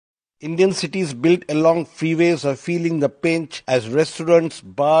Indian cities built along freeways are feeling the pinch as restaurants,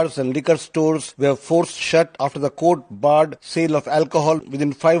 bars and liquor stores were forced shut after the court barred sale of alcohol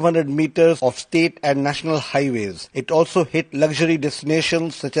within 500 meters of state and national highways. It also hit luxury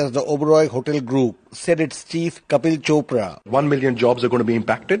destinations such as the Oberoi Hotel Group, said its chief Kapil Chopra. 1 million jobs are going to be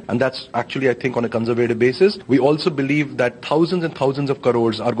impacted, and that's actually, I think, on a conservative basis. We also believe that thousands and thousands of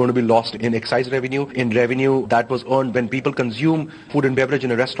crores are going to be lost in excise revenue, in revenue that was earned when people consume food and beverage in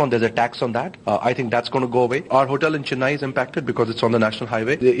a restaurant. There's a tax on that. I think that's going to go away. Our hotel in Chennai is impacted because it's on the national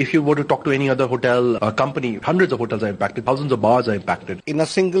highway. If you were to talk to any other hotel company, hundreds of hotels are impacted, thousands of bars are impacted. In a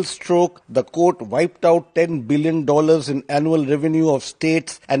single stroke, the court wiped out $10 billion in annual revenue of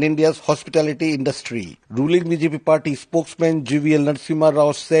states and India's hospitality industry. Ruling BJP party spokesman GVL Narasimha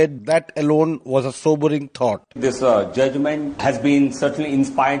Rao said that alone was a sobering thought. This judgment has been certainly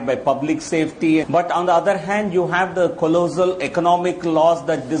inspired by public safety, but on the other hand, you have the colossal economic loss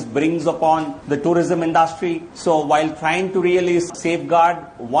that this brings upon the tourism industry. So while trying to really safeguard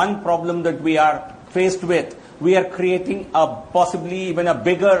one problem that we are faced with, we are creating a possibly even a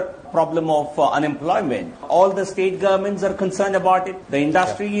bigger problem of unemployment. All the state governments are concerned about it. The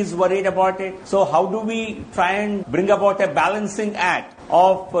industry is worried about it. So how do we try and bring about a balancing act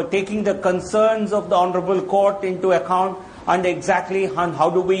of taking the concerns of the Honorable Court into account, and exactly how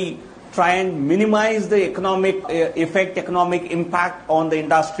do we try and minimize the economic economic impact on the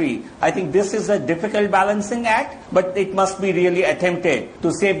industry? I think this is a difficult balancing act, but it must be really attempted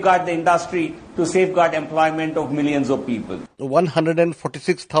to safeguard the industry, to safeguard employment of millions of people.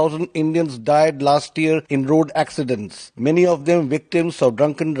 146,000 Indians died last year in road accidents, many of them victims of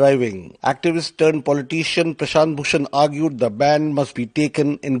drunken driving. Activist turned politician Prashant Bhushan argued the ban must be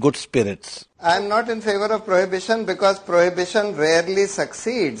taken in good spirits. I am not in favor of prohibition because prohibition rarely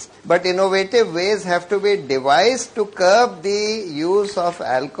succeeds. But innovative ways have to be devised to curb the use of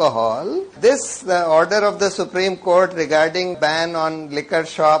alcohol. The order of the Supreme Court regarding ban on liquor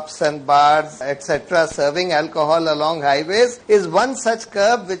shops and bars, etc., serving alcohol along highways is one such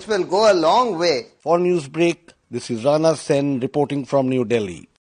curb which will go a long way. For Newsbreak, this is Rana Senn reporting from New Delhi.